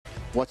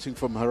watching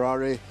from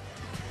Harare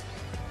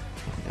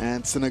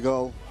and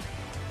Senegal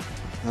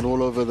and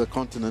all over the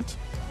continent.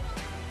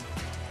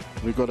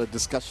 We've got a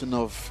discussion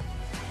of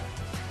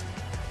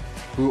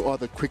who are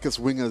the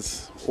quickest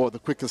wingers or the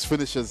quickest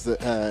finishers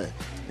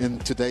in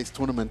today's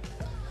tournament.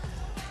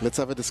 Let's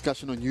have a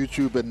discussion on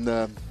YouTube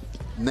and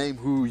name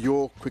who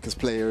your quickest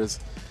player is.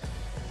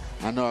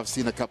 I know I've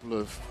seen a couple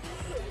of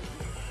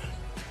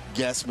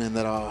gasmen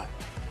that are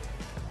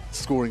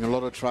scoring a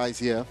lot of tries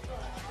here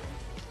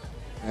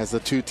as the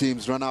two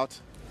teams run out.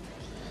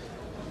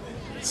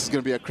 This is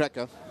going to be a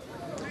cracker.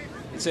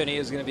 It certainly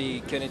is going to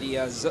be, Kennedy,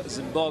 as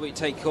Zimbabwe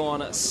take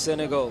on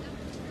Senegal.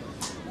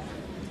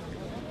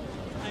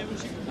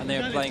 And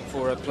they're playing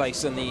for a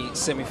place in the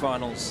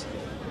semi-finals.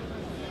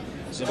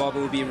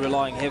 Zimbabwe will be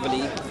relying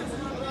heavily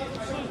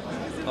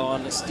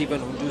on Stephen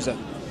Hunduza.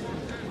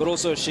 But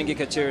also Shingi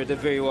Kachira did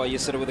very well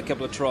yesterday with a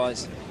couple of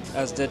tries,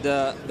 as did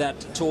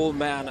that tall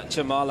man,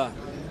 Chamala.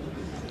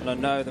 And I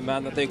know the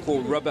man that they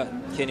call Rubber,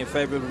 Ken, a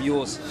favourite of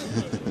yours.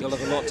 You'll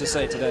have a lot to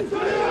say today.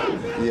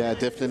 Yeah,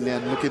 definitely.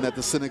 And looking at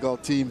the Senegal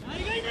team,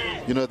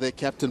 you know, their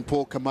captain,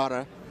 Paul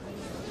Kamara,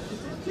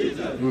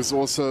 who's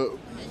also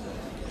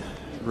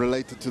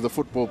related to the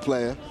football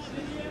player.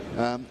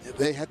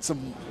 They had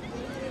some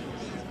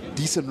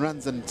decent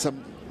runs and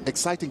some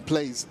exciting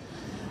plays.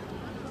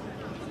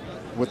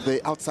 With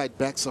the outside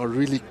backs are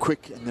really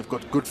quick and they've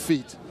got good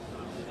feet.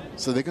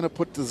 So they're going to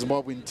put the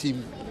Zimbabwean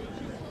team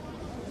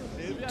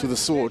to the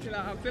sword,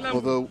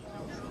 although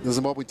the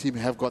Zimbabwe team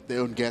have got their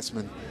own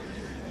gasmen.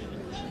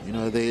 You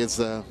know, there's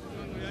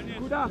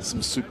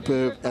some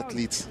superb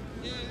athletes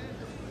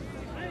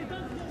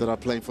that are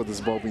playing for the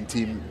Zimbabwean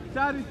team.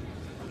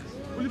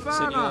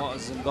 Senior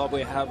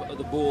Zimbabwe have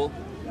the ball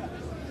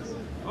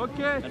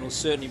and will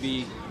certainly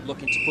be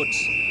looking to put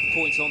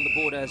points on the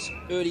board as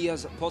early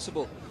as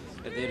possible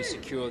if they're to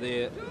secure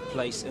their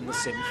place in the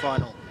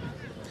semi-final.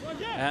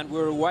 And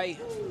we're away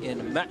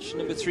in match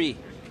number 3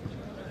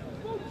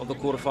 of the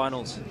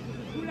quarterfinals.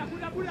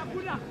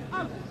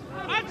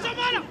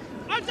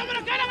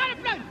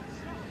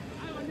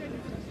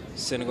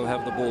 Senegal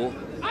have the ball,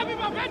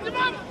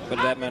 but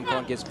that man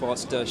can't get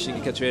past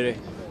Shingi Kachira.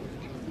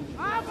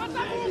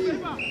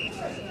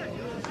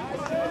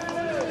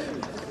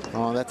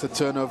 Oh, that's a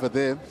turnover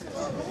there.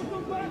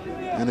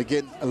 And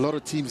again, a lot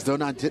of teams don't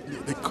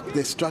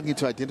they're struggling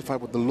to identify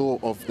with the law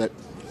of that.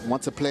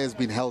 Once a player's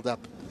been held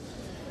up,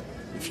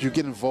 if you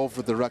get involved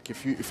with the ruck,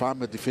 if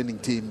I'm a defending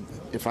team,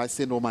 if I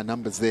send all my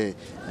numbers there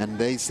and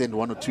they send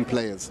 1 or 2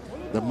 players,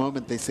 the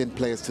moment they send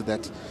players to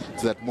that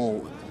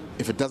maul,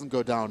 if it doesn't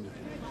go down,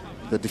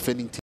 the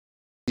defending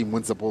team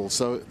wins the ball.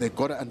 So they've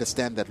got to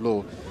understand that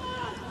law.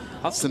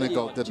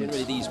 Senegal didn't.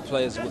 Generally, these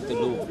players with the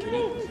law.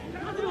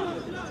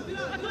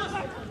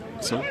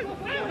 So?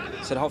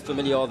 So how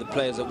familiar are the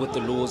players with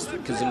the laws?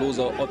 Because the laws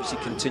are obviously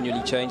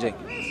continually changing.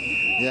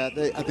 Yeah,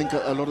 I think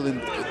a lot of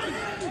them,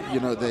 you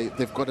know,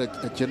 they've got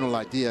a general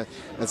idea.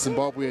 And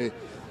Zimbabwe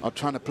are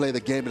trying to play the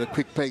game at a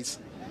quick pace.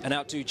 And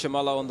out to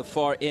Chamala on the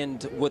far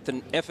end with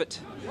an effort.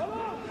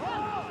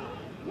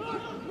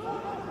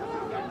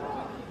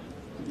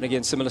 And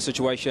again, similar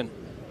situation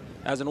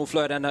as an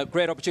offload, and a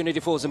great opportunity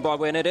for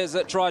Zimbabwe. And it is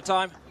at try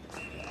time.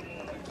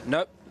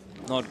 Nope,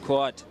 not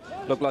quite.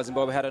 Looked like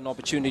Zimbabwe had an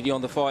opportunity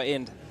on the far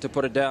end to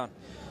put it down.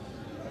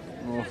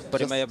 But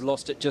he may have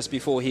lost it just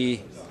before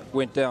he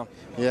went down.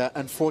 Yeah,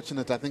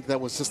 unfortunate. I think that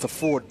was just a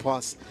forward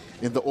pass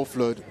in the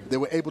offload. They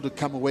were able to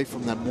come away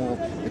from that maul.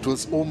 It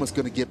was almost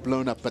going to get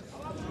blown up, but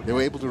they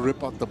were able to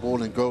rip out the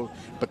ball and go.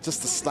 But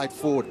just a slight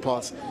forward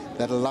pass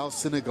that allows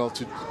Senegal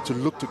to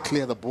look to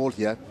clear the ball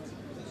here.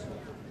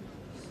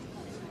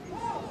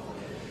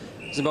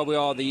 Zimbabwe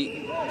are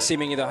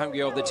seemingly the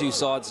hungrier of the two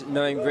sides,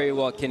 knowing very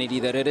well,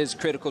 Kennedy, that it is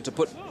critical to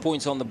put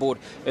points on the board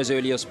as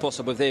early as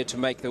possible there to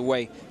make their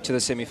way to the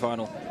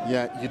semi-final.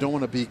 Yeah, you don't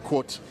want to be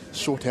caught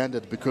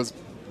short-handed because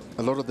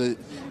a lot of the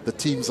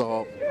teams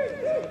are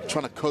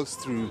trying to coast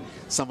through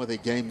some of their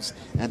games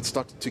and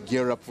start to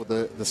gear up for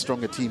the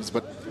stronger teams.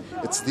 But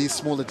it's these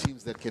smaller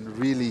teams that can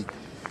really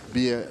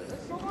be a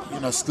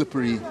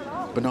slippery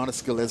banana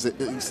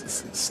skin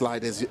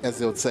slide, as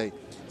they would say.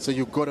 So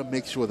you've got to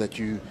make sure that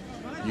you're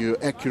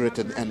accurate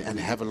and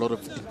have a lot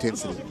of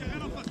intensity.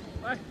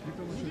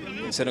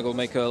 Senegal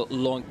make a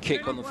long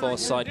kick on the far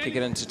side, kick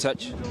it into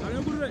touch.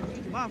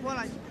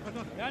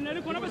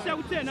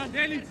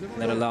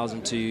 That allows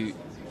them to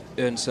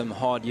earn some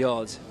hard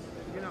yards.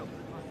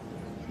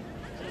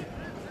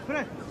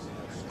 We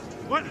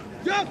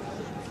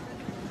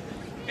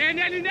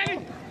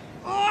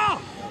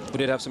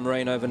did have some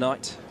rain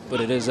overnight,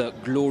 but it is a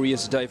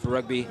glorious day for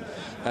rugby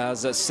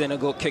as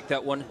Senegal kicked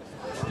that one,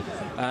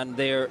 and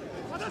their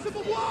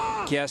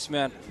gas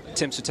man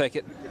attempts to take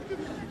it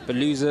but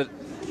lose it.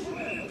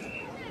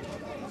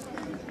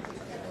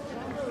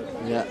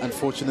 Yeah,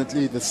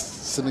 unfortunately the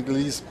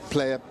Senegalese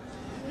player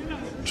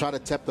tried to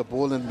tap the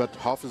ball in, but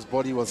half his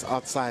body was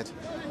outside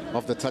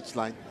of the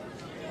touchline.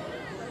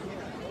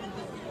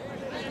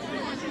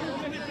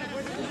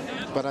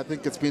 But I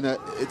think it's an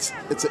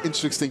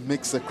interesting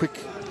mix, a quick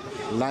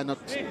lineup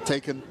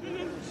taken,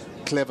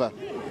 clever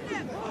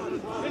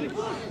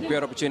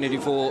Great opportunity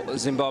for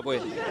Zimbabwe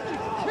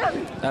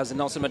as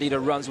Nelson Madida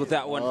runs with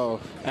that one. Oh.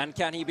 And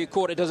can he be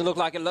caught? It doesn't look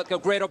like it. Look, a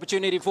great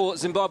opportunity for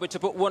Zimbabwe to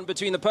put one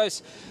between the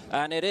posts.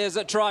 And it is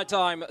a try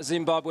time,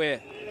 Zimbabwe.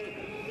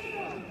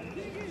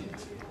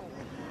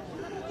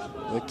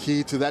 The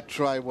key to that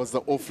try was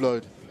the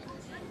offload.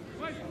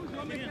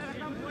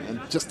 And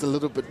just a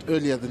little bit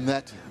earlier than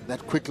that,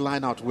 that quick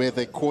line out where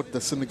they caught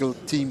the Senegal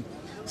team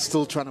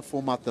still trying to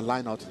form out the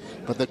line out.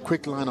 But the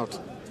quick line out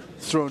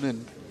thrown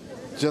in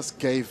just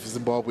gave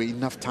Zimbabwe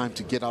enough time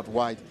to get out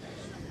wide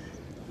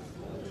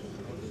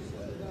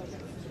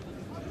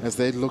as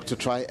they look to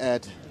try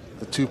add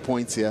the 2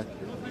 points here.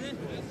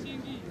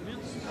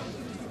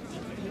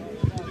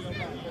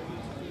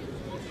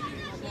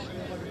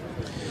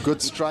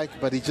 Good strike,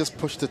 but he just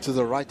pushed it to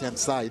the right-hand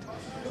side.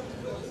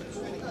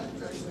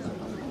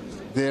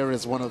 There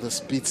is one of the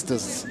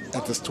speedsters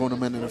at this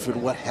tournament, and if it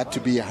had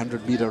to be a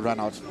 100-meter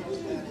run-out,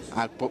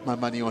 I'd put my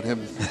money on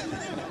him.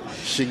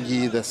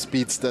 Shingi, the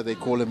speedster, they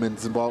call him in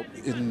Zimbabwe,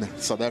 in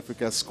South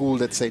Africa,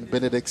 schooled at St.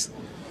 Benedict's,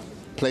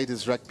 played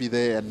his rugby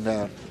there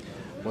and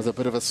was a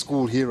bit of a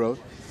school hero.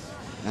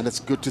 And it's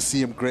good to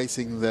see him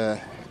gracing the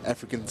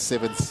African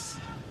Sevens.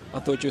 I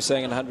thought you were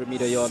saying in a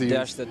 100-meter yard Series.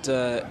 dash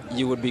that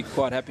you would be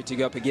quite happy to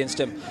go up against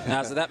him.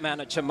 As that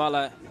man at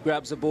Chamala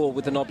grabs the ball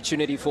with an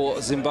opportunity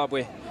for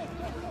Zimbabwe.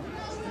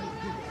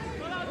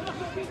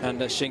 And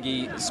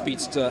Shingi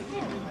speedster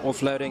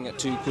offloading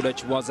to Kule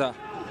Chwaza.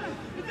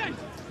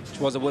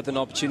 Chwaza with an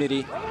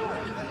opportunity.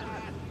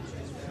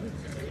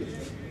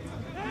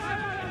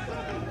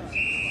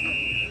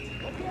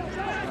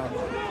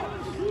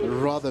 A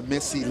rather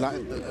messy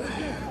line,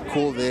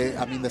 call there.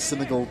 I mean, the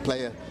Senegal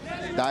player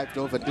dived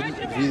over, didn't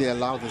really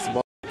allow the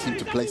Zimbabwe team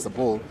to place the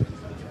ball.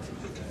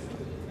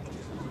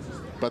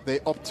 But they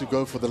opt to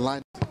go for the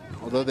line,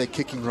 although they're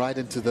kicking right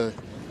into the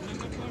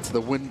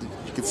wind.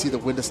 You can see the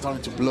wind is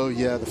starting to blow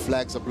here. The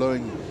flags are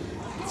blowing.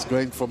 It's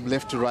going from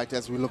left to right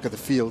as we look at the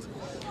field.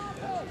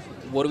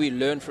 What do we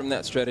learn from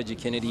that strategy,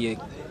 Kennedy?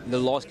 The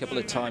last couple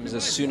of times,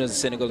 as soon as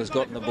Senegal has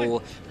gotten the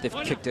ball, they've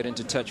kicked it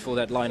into touch for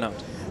that line-out.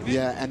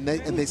 Yeah, and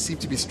they seem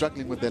to be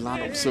struggling with their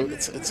line-up. So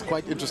it's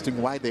quite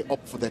interesting why they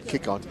opt for that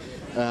kick-out.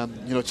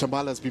 You know,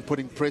 Chamala has been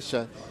putting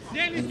pressure,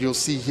 and you'll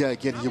see here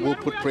again, he will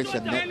put pressure,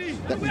 and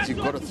that means you've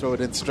got to throw it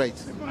in straight.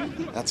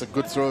 That's a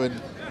good throw-in.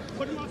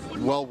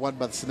 Well won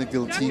by the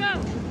Senegal team.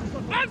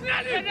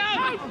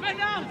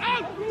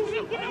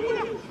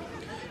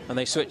 And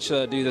they switch,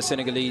 do the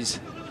Senegalese.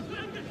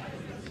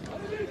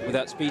 With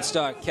that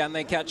speedster, can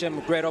they catch him?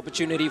 Great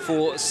opportunity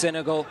for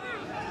Senegal.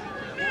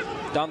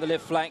 Down the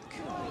left flank.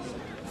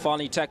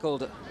 Finally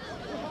tackled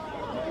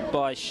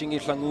by Shingi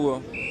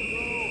Hlanguo.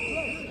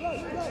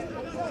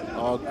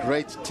 Oh,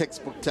 great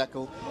textbook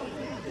tackle.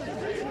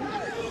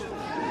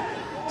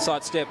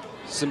 Side step.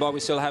 Zimbabwe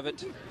still have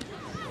it.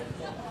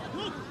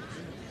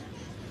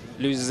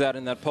 Loses out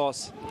in that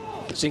pass.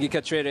 Shingi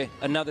Katrere,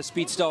 another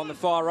speedster on the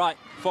far right,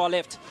 far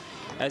left,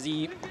 as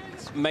he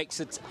makes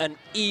it an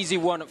easy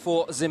one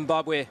for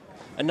Zimbabwe.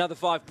 Another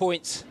 5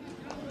 points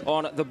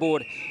on the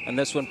board, and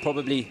this one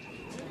probably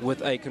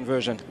with a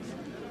conversion.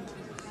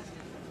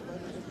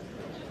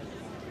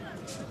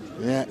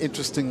 Yeah,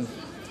 interesting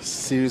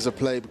series of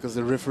play because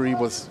the referee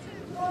was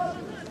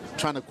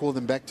trying to call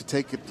them back to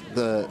take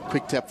the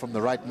quick tap from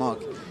the right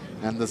mark,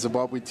 and the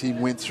Zimbabwe team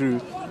went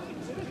through.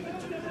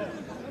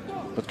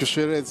 But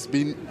Katrere has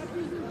been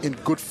in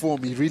good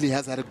form. He really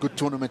has had a good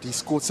tournament. He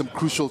scored some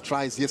crucial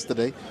tries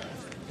yesterday.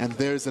 And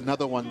there's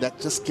another one that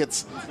just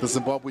gets the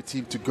Zimbabwe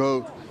team to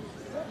go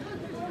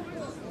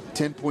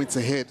 10 points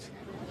ahead.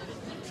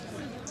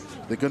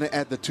 They're going to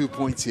add the 2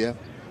 points here.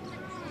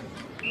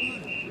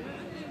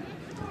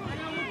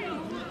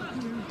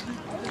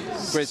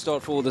 Great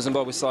start for the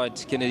Zimbabwe side,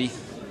 Kennedy.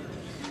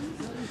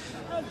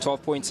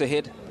 12 points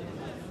ahead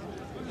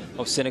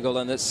of Senegal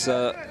in this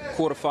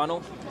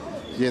quarterfinal.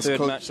 Yes, third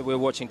Coach, match that we're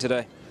watching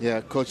today.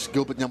 Yeah, Coach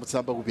Gilbert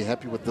Nyamutsamba will be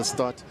happy with this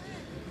start.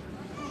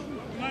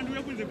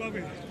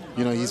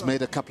 You know, he's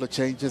made a couple of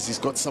changes. He's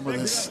got some of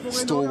his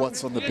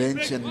stalwarts on the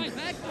bench, and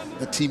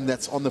the team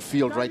that's on the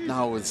field right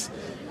now is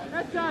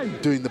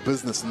doing the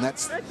business, and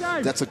that's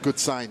a good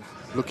sign.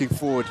 Looking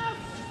forward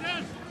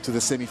to the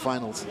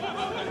semi-finals.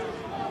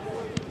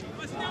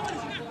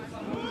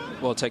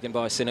 Well taken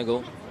by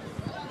Senegal.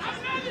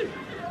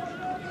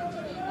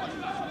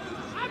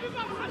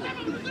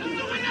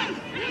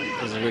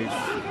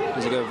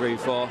 Doesn't go very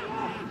far.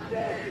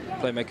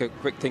 Playmaker,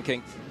 quick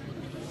thinking.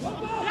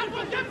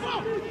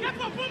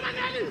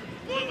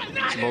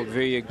 Zimbabwe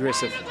very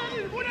aggressive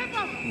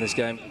in this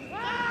game.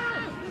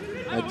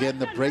 Again,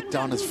 the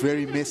breakdown is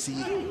very messy.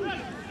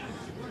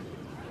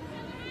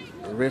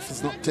 The ref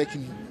is not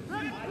taking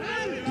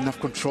enough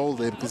control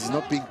there because he's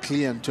not being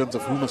clear in terms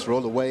of who must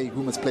roll away,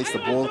 who must place the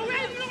ball.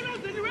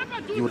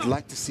 You would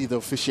like to see the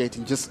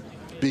officiating just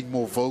being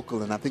more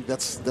vocal, and I think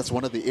that's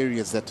one of the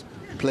areas that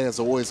players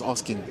are always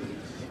asking.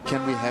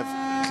 Can we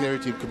have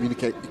clarity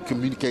and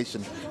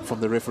communication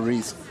from the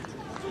referees?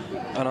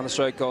 And on the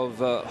stroke of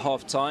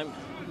half-time,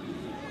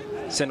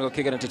 Senegal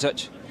kick it into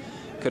touch.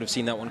 Could have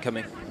seen that one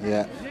coming.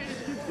 Yeah.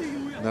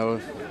 No,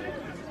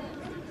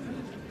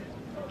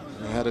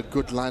 They had a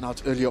good line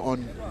out earlier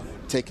on,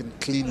 taken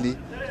cleanly.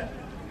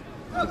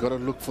 You've got to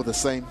look for the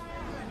same.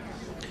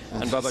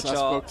 And Baba Cha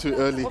spoke too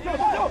early.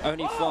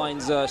 Only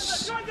finds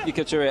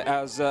Yukachure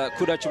as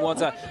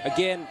Kudachimwanta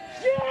again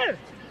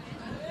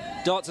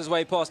darts his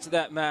way past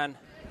that man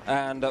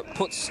and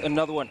puts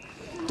another one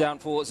down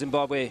for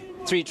Zimbabwe.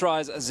 3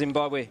 tries,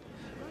 Zimbabwe.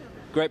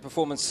 Great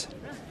performance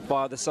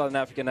by the Southern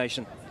African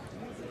nation.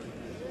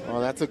 Oh,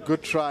 that's a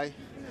good try,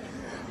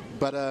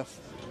 but a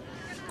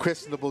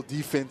questionable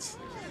defense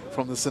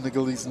from the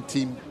Senegalese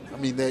team. I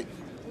mean,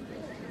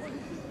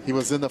 he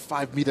was in the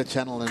 5-meter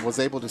channel and was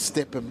able to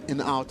step him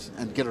in, out,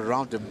 and get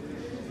around him.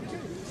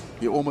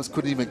 You almost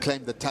couldn't even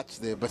claim the touch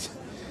there, but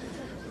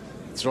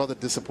it's rather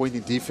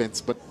disappointing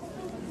defense. But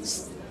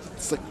it's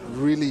a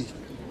really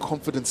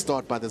confident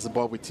start by the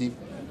Zimbabwe team.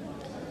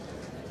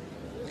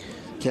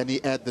 Can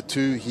he add the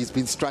 2? He's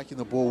been striking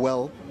the ball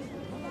well.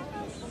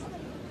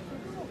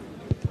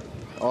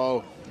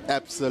 Oh,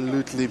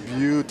 absolutely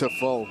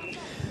beautiful.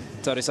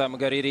 Tarisa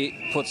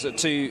Mugariri puts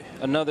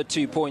another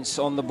 2 points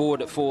on the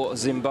board for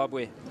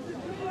Zimbabwe.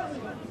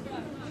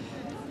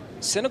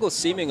 Senegal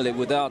seemingly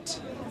without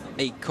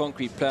a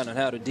concrete plan on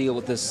how to deal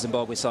with this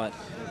Zimbabwe side.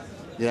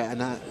 Yeah,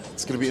 and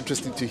it's going to be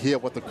interesting to hear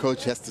what the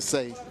coach has to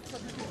say.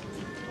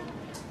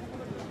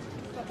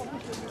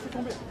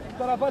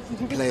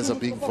 Players are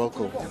being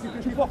vocal.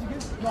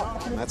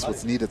 And that's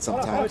what's needed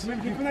sometimes.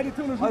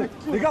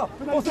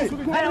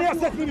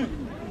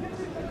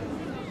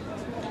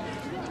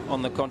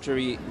 On the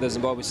contrary, the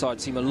Zimbabwe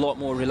side seem a lot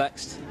more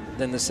relaxed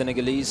than the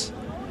Senegalese.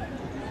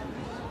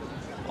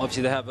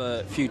 Obviously, they have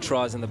a few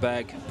tries in the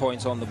bag,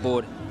 points on the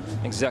board,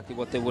 exactly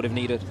what they would have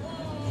needed.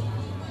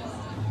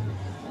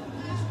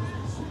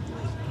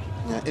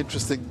 Yeah,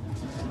 interesting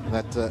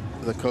that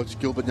the coach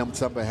Gilbert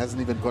Nyamtsamba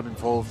hasn't even got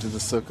involved in the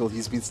circle.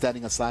 He's been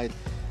standing aside.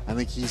 I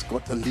think he's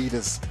got the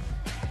leaders,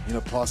 you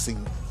know,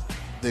 passing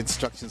the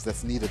instructions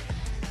that's needed.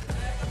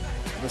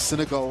 The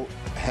Senegal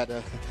had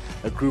a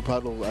group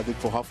huddle, I think,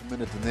 for half a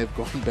minute, and they've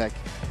gone back,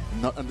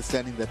 not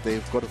understanding that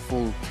they've got a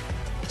full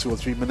 2 or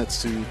 3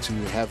 minutes to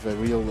have a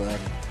real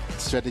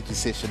strategy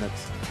session at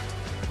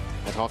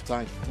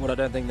half-time. Well, I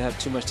don't think they have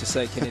too much to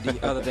say, Kennedy,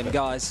 other than,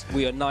 guys,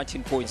 we are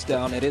 19 points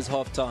down. It is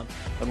half-time,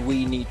 and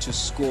we need to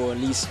score at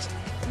least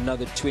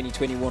another 20,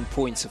 21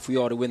 points if we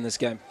are to win this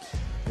game.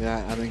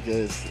 Yeah, I think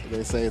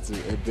they say it's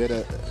a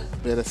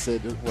better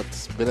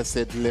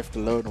said left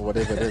alone, or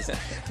whatever it is,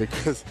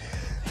 because,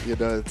 you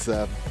know, it's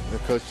the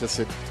coach just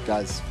said,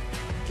 guys,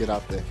 get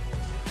out there.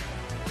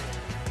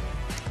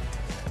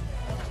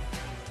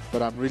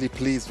 But I'm really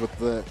pleased with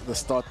the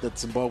start that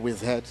Zimbabwe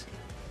has had.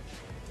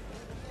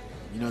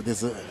 You know,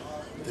 there's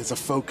a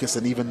focus,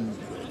 and even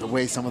the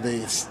way some of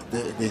their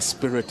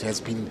spirit has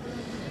been,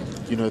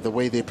 you know, the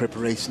way their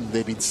preparation,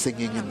 they've been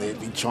singing and they've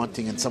been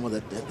chanting, and some of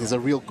that, there's a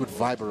real good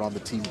vibe around the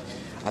team.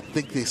 I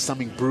think there's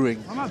something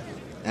brewing,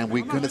 and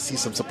we're going to see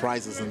some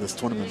surprises in this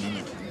tournament.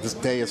 And this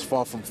day is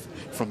far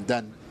from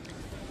done.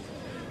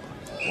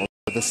 Well,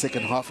 the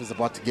second half is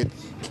about to get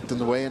kicked in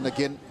the way, and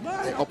again,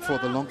 they opt for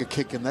the longer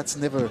kick, and that's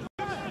never...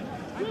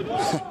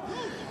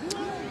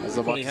 As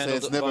I'm about to say,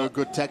 it's never a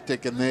good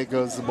tactic, and there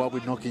goes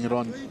Zimbabwe knocking it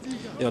on.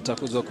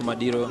 Takuzo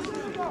Kumadiro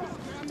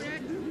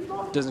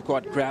doesn't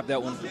quite grab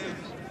that one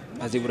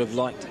as he would have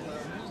liked.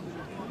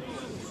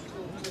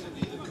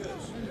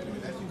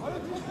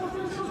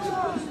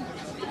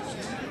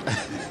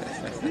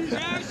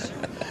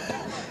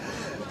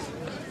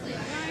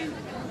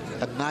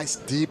 A nice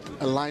deep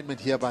alignment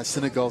here by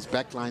Senegal's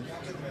backline.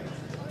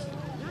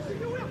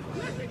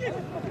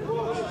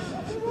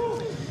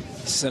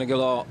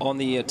 Senegal are on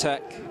the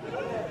attack.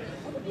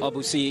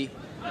 Abusi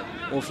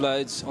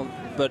offloads,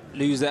 but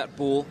lose that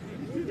ball.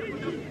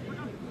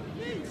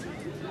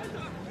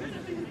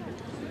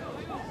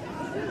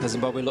 Does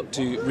Zimbabwe look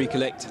to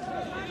recollect?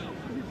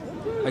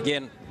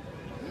 Again,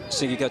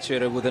 Sigi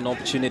Kachera with an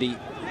opportunity.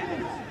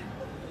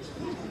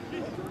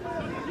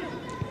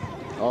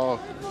 Oh,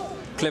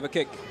 clever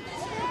kick.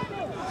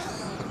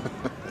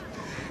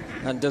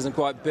 And doesn't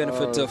quite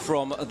benefit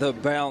from the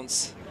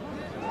bounce.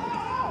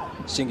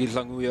 Shingi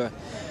Languya.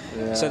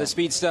 Yeah. So the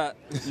speedster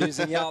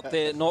losing out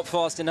there, not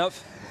fast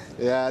enough.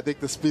 Yeah, I think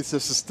the speedster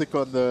should stick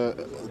on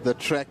the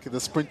track, the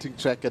sprinting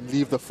track, and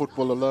leave the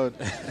football alone.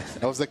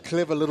 That was a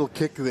clever little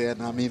kick there,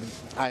 and I mean,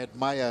 I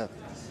admire,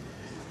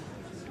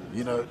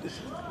 you know,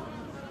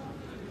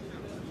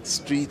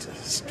 street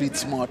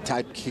smart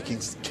type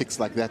kicks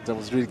like that. That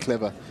was really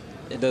clever.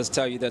 It does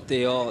tell you that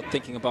they are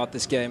thinking about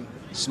this game.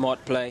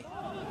 Smart play.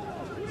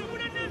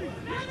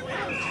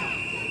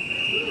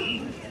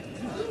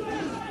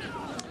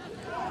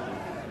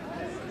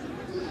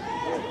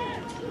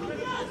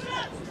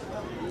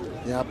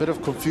 Yeah, a bit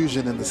of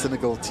confusion in the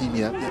Senegal team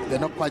here. They're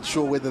not quite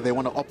sure whether they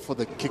want to opt for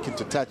the kick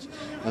into touch.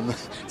 And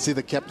see,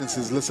 the captain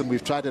says, listen,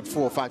 we've tried it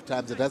 4 or 5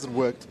 times. It hasn't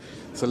worked.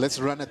 So let's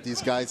run at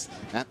these guys.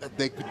 And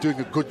they're doing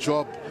a good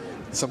job.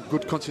 Some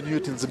good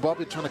continuity in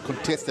Zimbabwe, trying to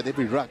contest at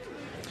every ruck.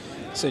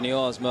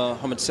 Seniors,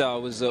 Mohamed Salah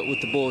was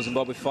with the ball.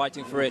 Zimbabwe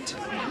fighting for it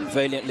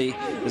valiantly.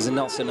 There's a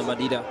Nelson and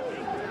Madida.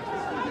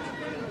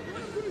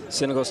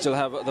 Senegal still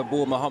have the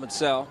ball. Mohamed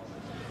Salah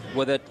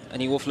with it,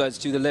 and he offloads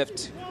to the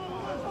left.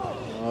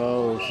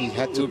 Oh, he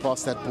had to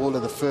pass that ball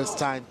the first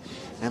time,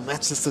 and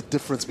that's just the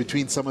difference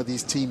between some of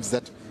these teams,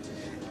 that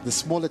the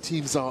smaller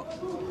teams are,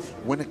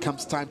 when it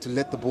comes time to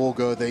let the ball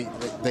go, they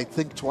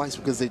think twice,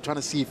 because they're trying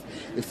to see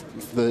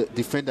if the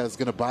defender is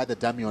going to buy the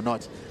dummy or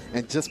not.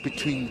 And just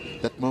between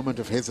that moment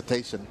of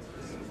hesitation,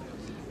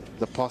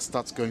 the pass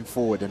starts going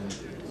forward, and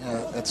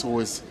that's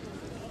always,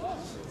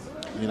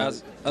 you know,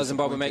 as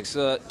Zimbabwe makes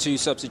 2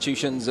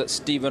 substitutions,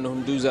 Stephen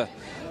Hunduza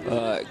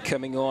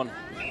coming on,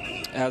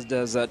 as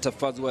does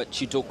Tafazwa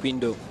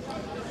Chitokwindo.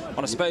 And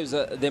I suppose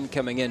them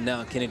coming in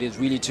now, Kennedy, is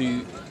really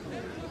to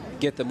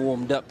get them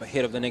warmed up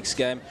ahead of the next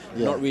game,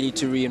 not really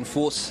to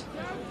reinforce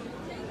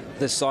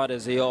this side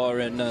as they are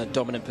in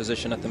dominant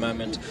position at the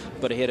moment,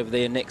 but ahead of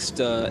their next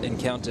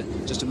encounter,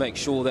 just to make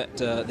sure that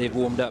they've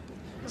warmed up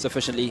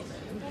sufficiently,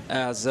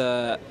 as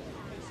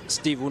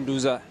Steve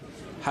Hunduza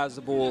has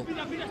the ball.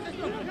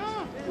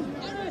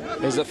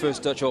 There's the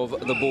first touch of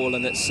the ball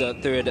in its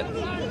third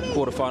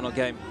quarter-final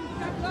game.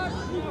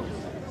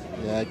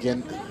 Yeah,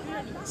 again,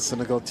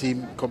 Senegal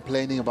team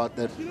complaining about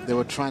that. They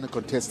were trying to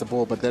contest the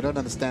ball, but they don't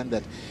understand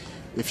that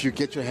if you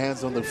get your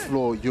hands on the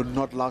floor, you're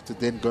not allowed to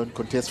then go and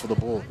contest for the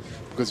ball,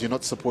 because you're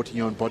not supporting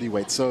your own body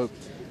weight. So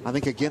I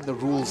think, again, the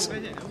rules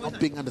are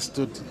being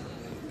understood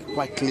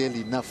quite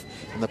clearly enough,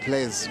 and the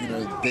players, you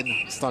know, then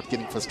start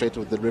getting frustrated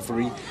with the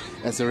referee,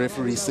 as the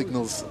referee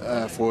signals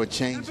for a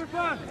change.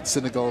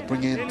 Senegal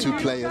bring in 2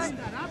 players.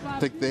 I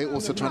think they're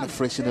also trying to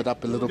freshen it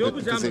up a little bit,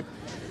 because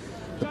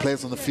the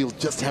players on the field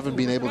just haven't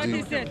been able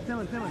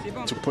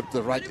to put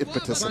the right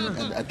impetus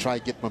and try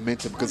and get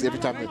momentum, because every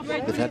time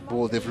they've had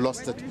ball, they've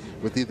lost it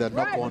with either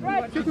knock-on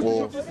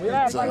or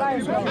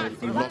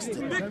lost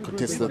it,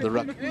 contested the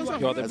ruck.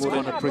 As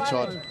Connor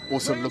Pritchard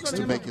also looks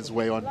to make his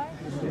way on,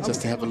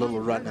 just to have a little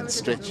run and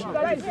stretch.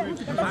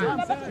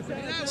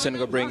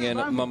 Senegal bring in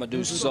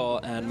Mamadou Sarr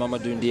and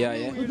Mamadou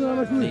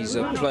Ndiaye. He's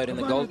played in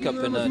the Gold Cup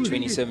in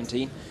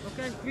 2017.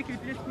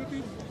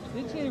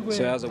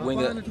 So as a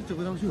winger,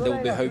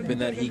 they'll be hoping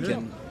that he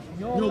can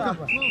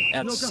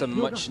add some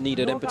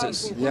much-needed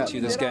impetus to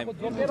this game.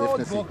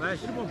 Definitely.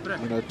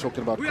 You know,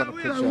 talking about Connor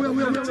Pritchard,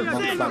 it's a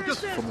long flight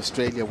from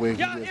Australia where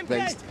he is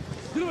based,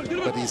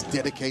 but he's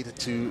dedicated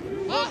to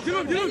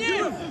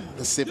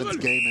the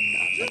 7th game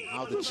and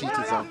how the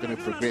Cheetahs are going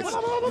to progress.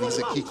 And he's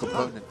a key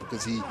component,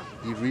 because he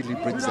really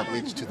brings that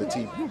edge to the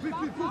team.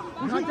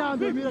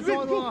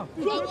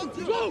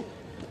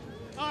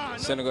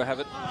 Senegal have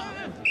it.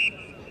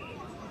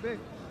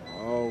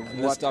 Oh,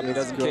 this time he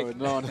doesn't kick.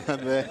 No,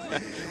 there.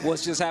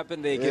 What's just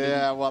happened there, Kennedy?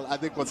 Yeah, well, I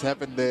think what's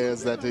happened there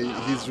is that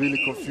he's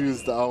really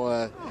confused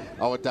our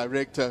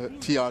director,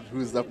 Tian,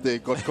 who's up there,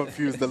 got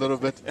confused a little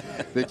bit,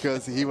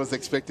 because he was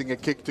expecting a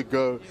kick to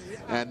go,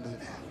 and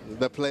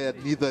the player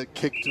neither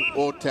kicked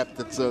or tapped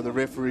it. So the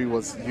referee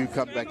was, "You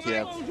come back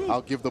here.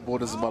 I'll give the ball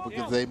to Zimbabwe,"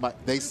 because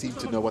they seem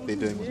to know what they're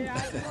doing.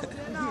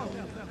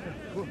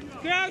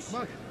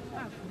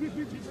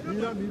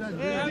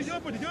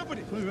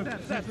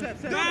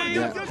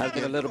 Has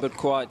been a little bit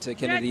quiet,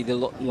 Kennedy, the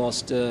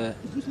last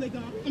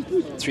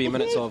 3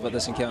 minutes of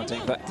this encounter.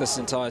 In fact, this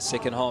entire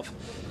second half,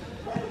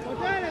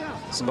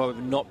 Zimbabwe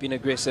have not been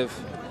aggressive,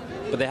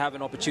 but they have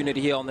an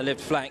opportunity here on the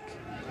left flank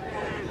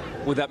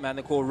with that man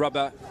they call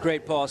Rubber.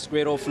 Great pass,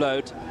 great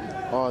offload.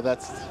 Oh,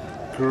 that's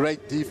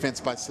great defense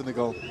by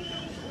Senegal.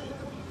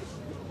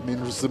 I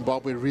mean,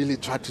 Zimbabwe really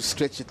tried to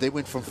stretch it. They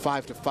went from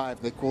 5 to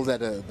 5. They call that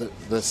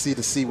the C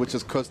to C, which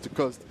is coast to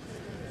coast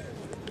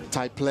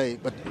type play.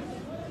 But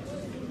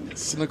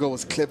Senegal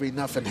was clever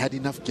enough and had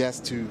enough gas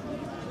to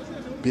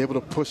be able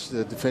to push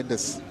the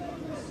defenders,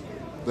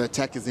 the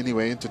attackers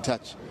anyway, into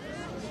touch.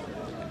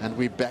 And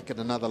we're back at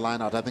another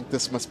line-out. I think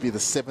this must be the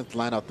 7th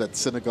line-out that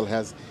Senegal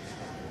has.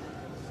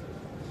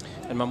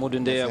 And Mamadou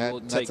Ndiaye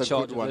will take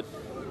charge of it.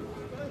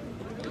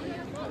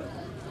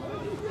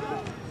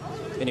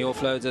 Any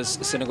offloads as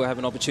Senegal have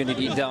an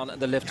opportunity down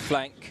the left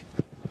flank.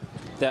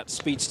 That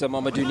speedster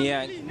Mamadou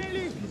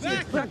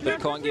Ndiaye, but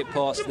can't get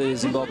past the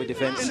Zimbabwe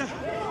defense.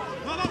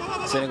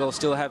 Senegal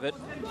still have it.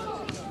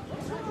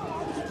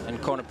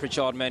 And Connor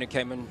Pritchard, man who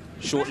came in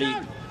shortly,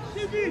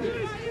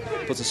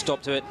 puts a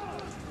stop to it.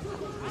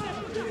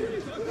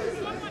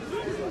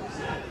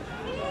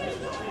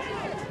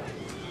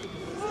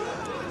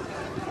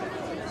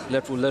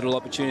 Left with little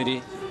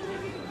opportunity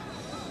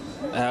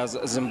as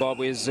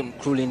Zimbabwe's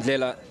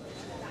Krulindlela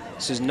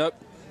says, "Nope,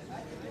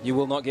 you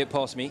will not get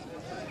past me."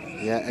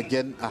 Yeah,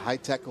 again, a high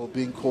tackle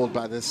being called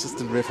by the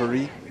assistant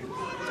referee,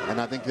 and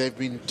I think they've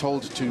been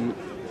told to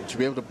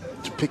be able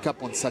to pick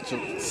up on such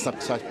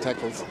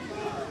tackles.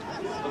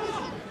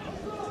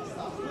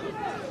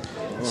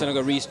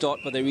 Senegal restart,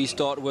 but they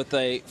restart with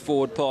a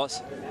forward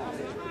pass,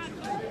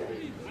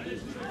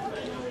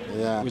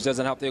 which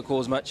doesn't help their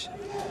cause much.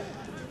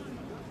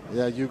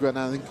 Yeah, Hugo, and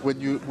I think when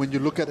you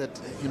look at it,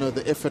 you know,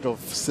 the effort of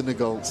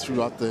Senegal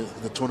throughout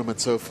the tournament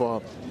so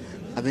far,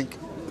 I think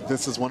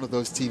this is one of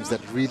those teams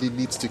that really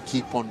needs to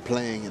keep on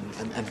playing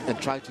and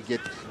try to get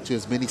to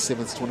as many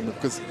sevens tournaments,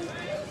 because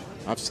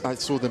I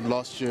saw them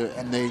last year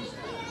and the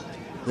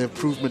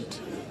improvement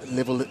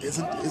level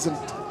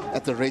isn't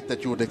at the rate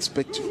that you would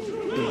expect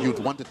you'd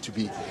want it to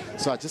be.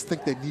 So I just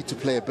think they need to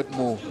play a bit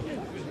more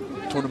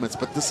tournaments,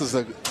 but this is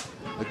a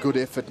good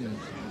effort. And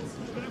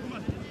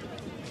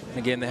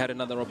again, they had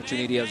another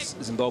opportunity as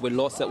Zimbabwe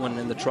lost that one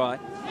in the try.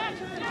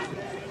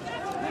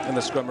 In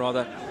the scrum,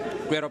 rather.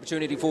 Great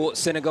opportunity for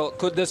Senegal.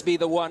 Could this be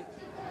the one?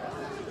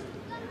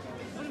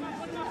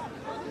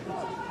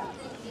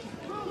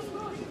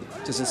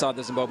 Just inside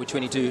the Zimbabwe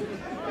 22.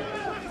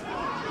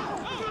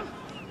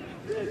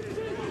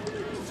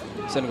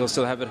 Senegal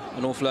still have it,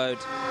 an offload.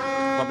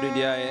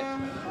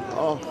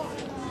 oh,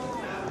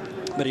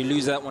 But he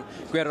loses that one.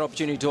 Great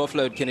opportunity to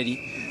offload,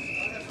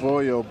 Kennedy.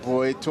 boy, oh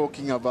boy,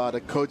 talking about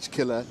a coach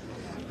killer.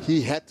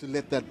 He had to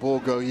let that ball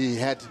go. He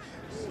had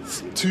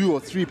 2 or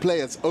 3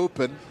 players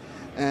open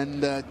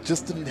and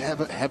just didn't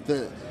have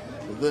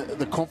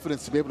the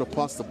confidence to be able to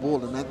pass the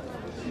ball, and that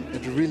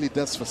it really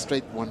does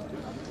frustrate one.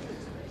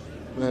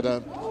 But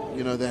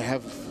you know, they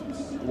have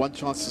one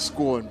chance to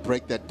score and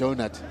break that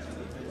donut,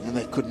 and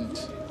they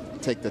couldn't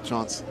take the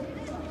chance.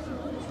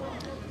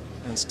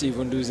 And Steve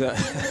Nduza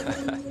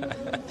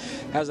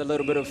has a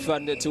little bit of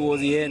fun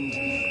towards the end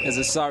as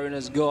the siren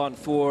has gone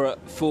for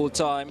full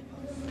time.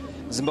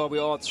 Zimbabwe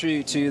are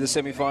through to the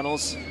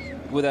semi-finals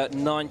with a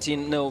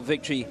 19-0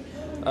 victory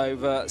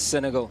over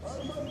Senegal.